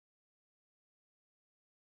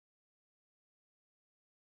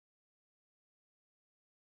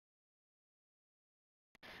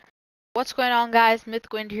What's going on, guys?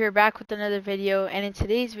 MythGwind here, back with another video, and in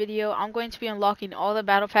today's video I'm going to be unlocking all the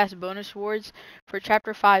Battle Pass bonus rewards for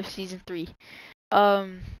Chapter 5 Season 3.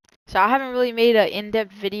 Um so I haven't really made an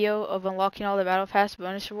in-depth video of unlocking all the Battle Pass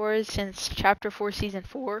bonus rewards since Chapter 4 Season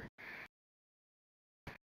 4.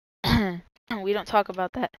 We don't talk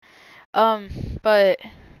about that. But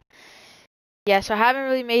yeah, so I haven't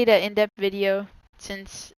really made an in-depth video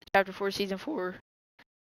since Chapter 4 Season 4.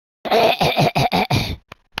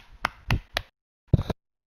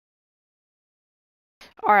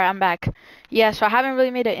 Alright, I'm back. Yeah, so I haven't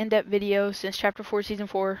really made an in-depth video since Chapter 4 Season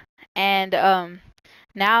 4, and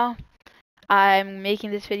now I'm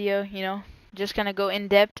making this video, just gonna go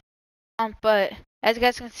in-depth. But as you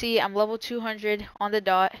guys can see, I'm level 200 on the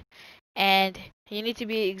dot, and you need to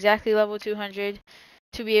be exactly level 200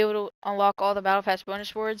 to be able to unlock all the Battle Pass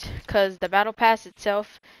bonus rewards, because the Battle Pass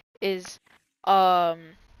itself is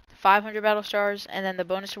 500 battle stars, and then the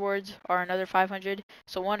bonus rewards are another 500,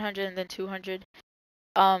 so 100 and then 200.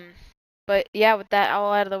 But yeah, with that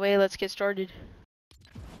all out of the way, let's get started.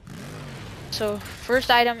 So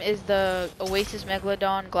first item is the Oasis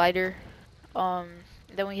Megalodon glider.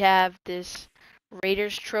 Then we have this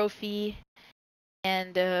Raiders trophy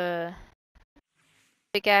and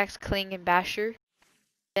pickaxe, cling, and basher.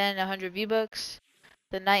 Then 100 V-bucks.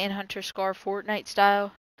 The Knight and Hunter scar Fortnite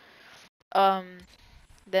style.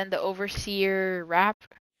 Then the Overseer wrap.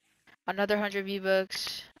 Another 100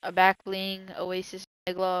 V-bucks. A back bling Oasis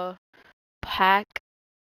Megalo pack,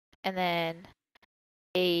 and then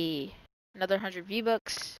another 100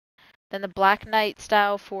 V-bucks. Then the Black Knight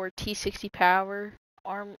style for T60 power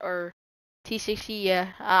arm, or T60.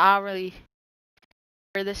 Yeah, I don't really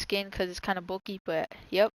wear this skin because it's kind of bulky, but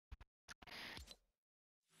yep.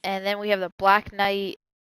 And then we have the Black Knight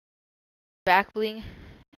back bling,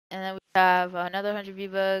 and then we have another 100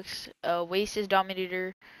 V-bucks. Oasis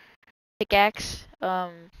Dominator pickaxe.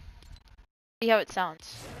 See how it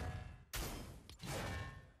sounds.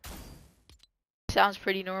 Sounds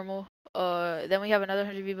pretty normal. Then we have another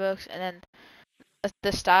 100 V-bucks, and then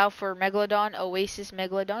the style for Megalodon, Oasis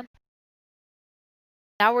Megalodon.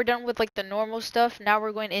 Now we're done with like the normal stuff. Now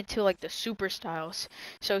we're going into like the super styles.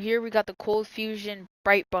 So here we got the Cold Fusion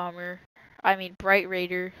Bright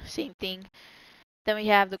Raider, same thing. Then we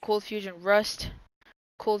have the Cold Fusion Rust,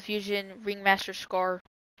 Cold Fusion Ringmaster Scar,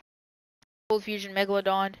 Cold Fusion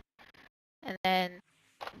Megalodon, and then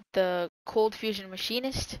the Cold Fusion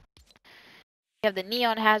Machinist. We have the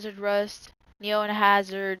Neon Hazard Rust, Neon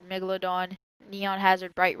Hazard Megalodon, Neon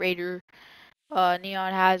Hazard Bright Raider,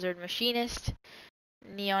 Neon Hazard Machinist,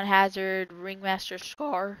 Neon Hazard Ringmaster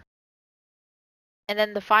Scar. And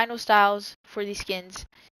then the final styles for these skins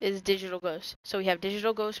is Digital Ghost. So we have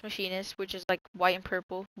Digital Ghost Machinist, which is like white and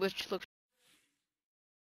purple, which looks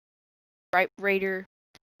Bright Raider,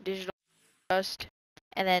 Digital Dust,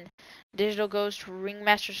 and then Digital Ghost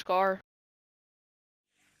Ringmaster Scar,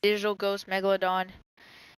 Digital Ghost Megalodon,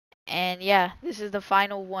 and yeah, this is the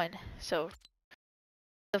final one. So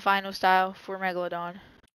the final style for Megalodon.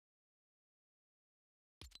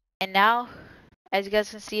 And now, as you guys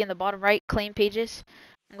can see in the bottom right, claim pages.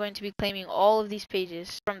 I'm going to be claiming all of these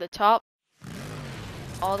pages from the top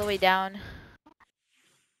all the way down to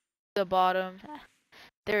the bottom.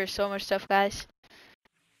 There is so much stuff, guys.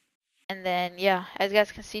 And then, yeah, as you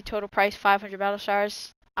guys can see, total price 500 battle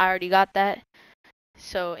stars. I already got that.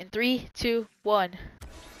 So in 3, 2, 1,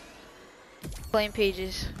 claim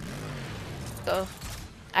pages. So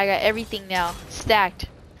I got everything now stacked.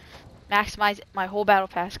 Maximize my whole battle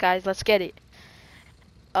pass, guys. Let's get it.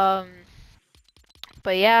 But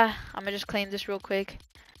yeah, I'm gonna just claim this real quick.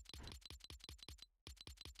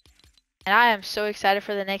 And I am so excited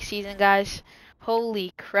for the next season, guys.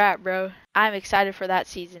 Holy crap, bro. I'm excited for that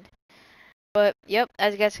season. But yep,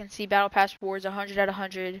 as you guys can see, battle pass rewards 100 out of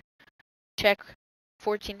 100. Check.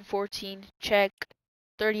 14/14, check.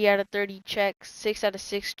 30 out of 30, check. 6 out of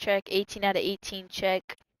 6, check. 18 out of 18,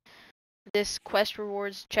 check. This quest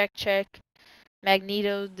rewards, check, check.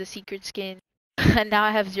 Magneto, the secret skin. And now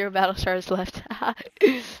I have 0 battle stars left.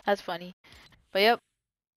 That's funny. But yep,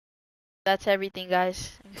 that's everything,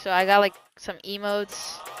 guys. So I got like some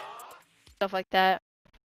emotes, stuff like that.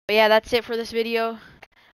 But yeah, that's it for this video.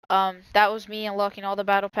 That was me unlocking all the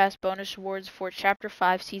battle pass bonus rewards for Chapter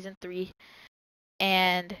 5 Season 3.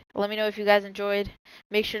 And let me know if you guys enjoyed.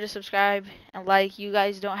 Make sure to subscribe and like. You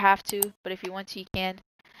guys don't have to, but if you want to, you can.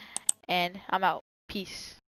 And I'm out. Peace.